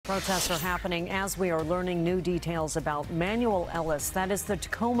Protests are happening as we are learning new details about Manuel Ellis. That is the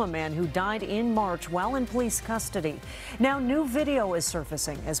Tacoma man who died in March while in police custody. Now, new video is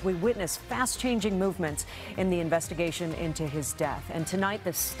surfacing as we witness fast-changing movements in the investigation into his death. And tonight,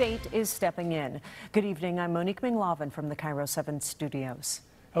 the state is stepping in. Good evening. I'm Monique Minglavin from the KIRO 7 studios.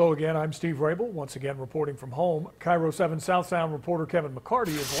 Hello again, I'm Steve Rabel, once again reporting from home. KIRO 7 South Sound reporter Kevin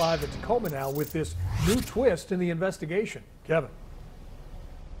McCarty is live at Tacoma now with this new twist in the investigation. Kevin.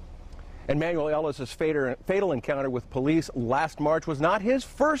 And Manuel Ellis' fatal encounter with police last March was not his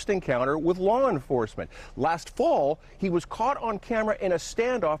first encounter with law enforcement. Last fall, he was caught on camera in a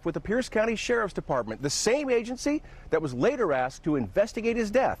standoff with the Pierce County Sheriff's Department, the same agency that was later asked to investigate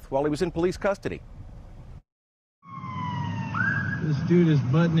his death while he was in police custody. This dude is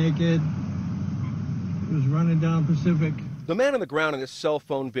butt naked. He was running down Pacific. The man on the ground in this cell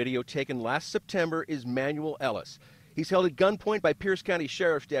phone video taken last September is Manuel Ellis. He's held at gunpoint by Pierce County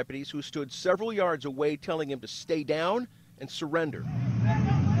Sheriff's deputies who stood several yards away telling him to stay down and surrender.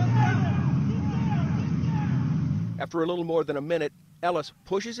 After a little more than a minute, Ellis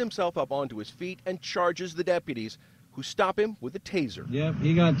pushes himself up onto his feet and charges the deputies, who stop him with a taser. Yep,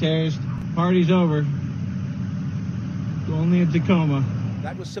 he got tased. Party's over. Only in Tacoma.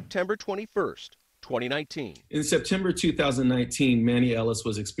 That was September 21st, 2019. In September 2019, Manny Ellis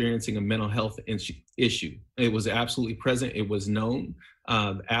was experiencing a mental health issue. It was absolutely present. It was known.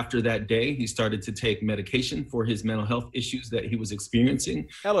 After that day, he started to take medication for his mental health issues that he was experiencing.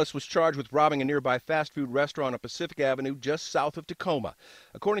 Ellis was charged with robbing a nearby fast food restaurant on Pacific Avenue just south of Tacoma.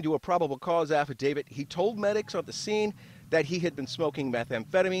 According to a probable cause affidavit, he told medics on the scene that he had been smoking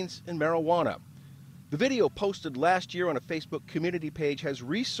methamphetamines and marijuana. The video posted last year on a Facebook community page has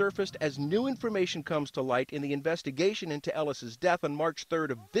resurfaced as new information comes to light in the investigation into Ellis's death on March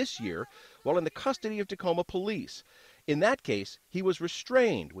 3rd of this year while in the custody of Tacoma police. In that case, he was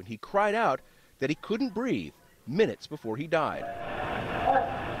restrained when he cried out that he couldn't breathe minutes before he died.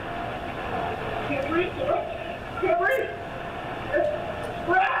 Can't breathe. Can't breathe.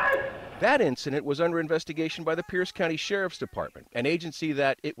 That incident was under investigation by the Pierce County Sheriff's Department, an agency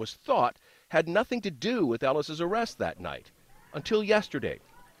that, it was thought, had nothing to do with Ellis's arrest that night, until yesterday,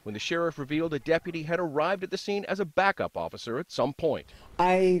 when the sheriff revealed a deputy had arrived at the scene as a backup officer at some point.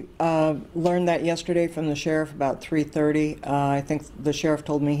 I learned that yesterday from the sheriff about 3:30. I think the sheriff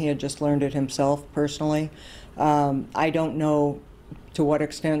told me he had just learned it himself personally. I don't know to what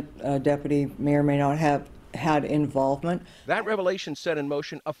extent a deputy may or may not have had involvement. That revelation set in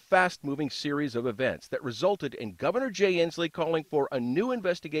motion a fast-moving series of events that resulted in Governor Jay Inslee calling for a new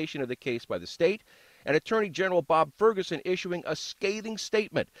investigation of the case by the state and Attorney General Bob Ferguson issuing a scathing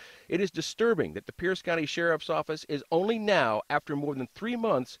statement. It is disturbing that the Pierce County Sheriff's Office is only now, after more than 3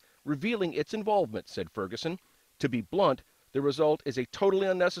 months, revealing its involvement, said Ferguson. To be blunt, the result is a totally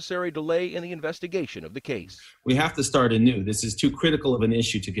unnecessary delay in the investigation of the case. We have to start anew. This is too critical of an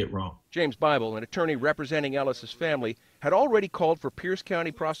issue to get wrong. James Bible, an attorney representing Ellis's family, had already called for Pierce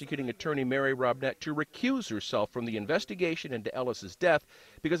County prosecuting attorney Mary Robnett to recuse herself from the investigation into Ellis's death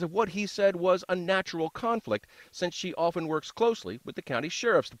because of what he said was a natural conflict, since she often works closely with the county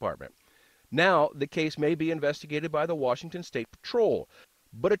sheriff's department. Now, the case may be investigated by the Washington State Patrol.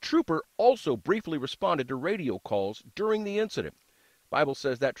 But a trooper also briefly responded to radio calls during the incident. Bible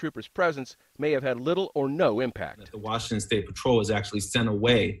says that trooper's presence may have had little or no impact. The Washington State Patrol was actually sent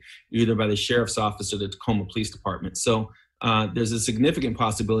away either by the sheriff's office or the Tacoma Police Department. So there's a significant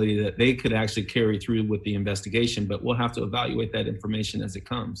possibility that they could actually carry through with the investigation, but we'll have to evaluate that information as it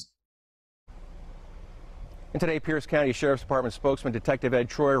comes. And today, Pierce County Sheriff's Department spokesman Detective Ed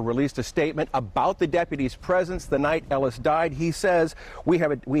Troyer released a statement about the deputy's presence the night Ellis died. He says, we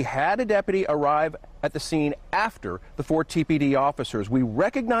had a deputy arrive at the scene after the 4 TPD officers. We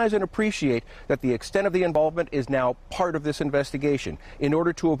recognize and appreciate that the extent of the involvement is now part of this investigation. In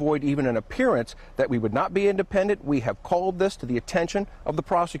order to avoid even an appearance that we would not be independent, we have called this to the attention of the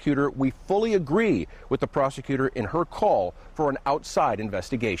prosecutor. We fully agree with the prosecutor in her call for an outside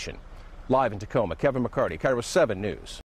investigation. Live in Tacoma, Kevin McCarty, KIRO 7 News.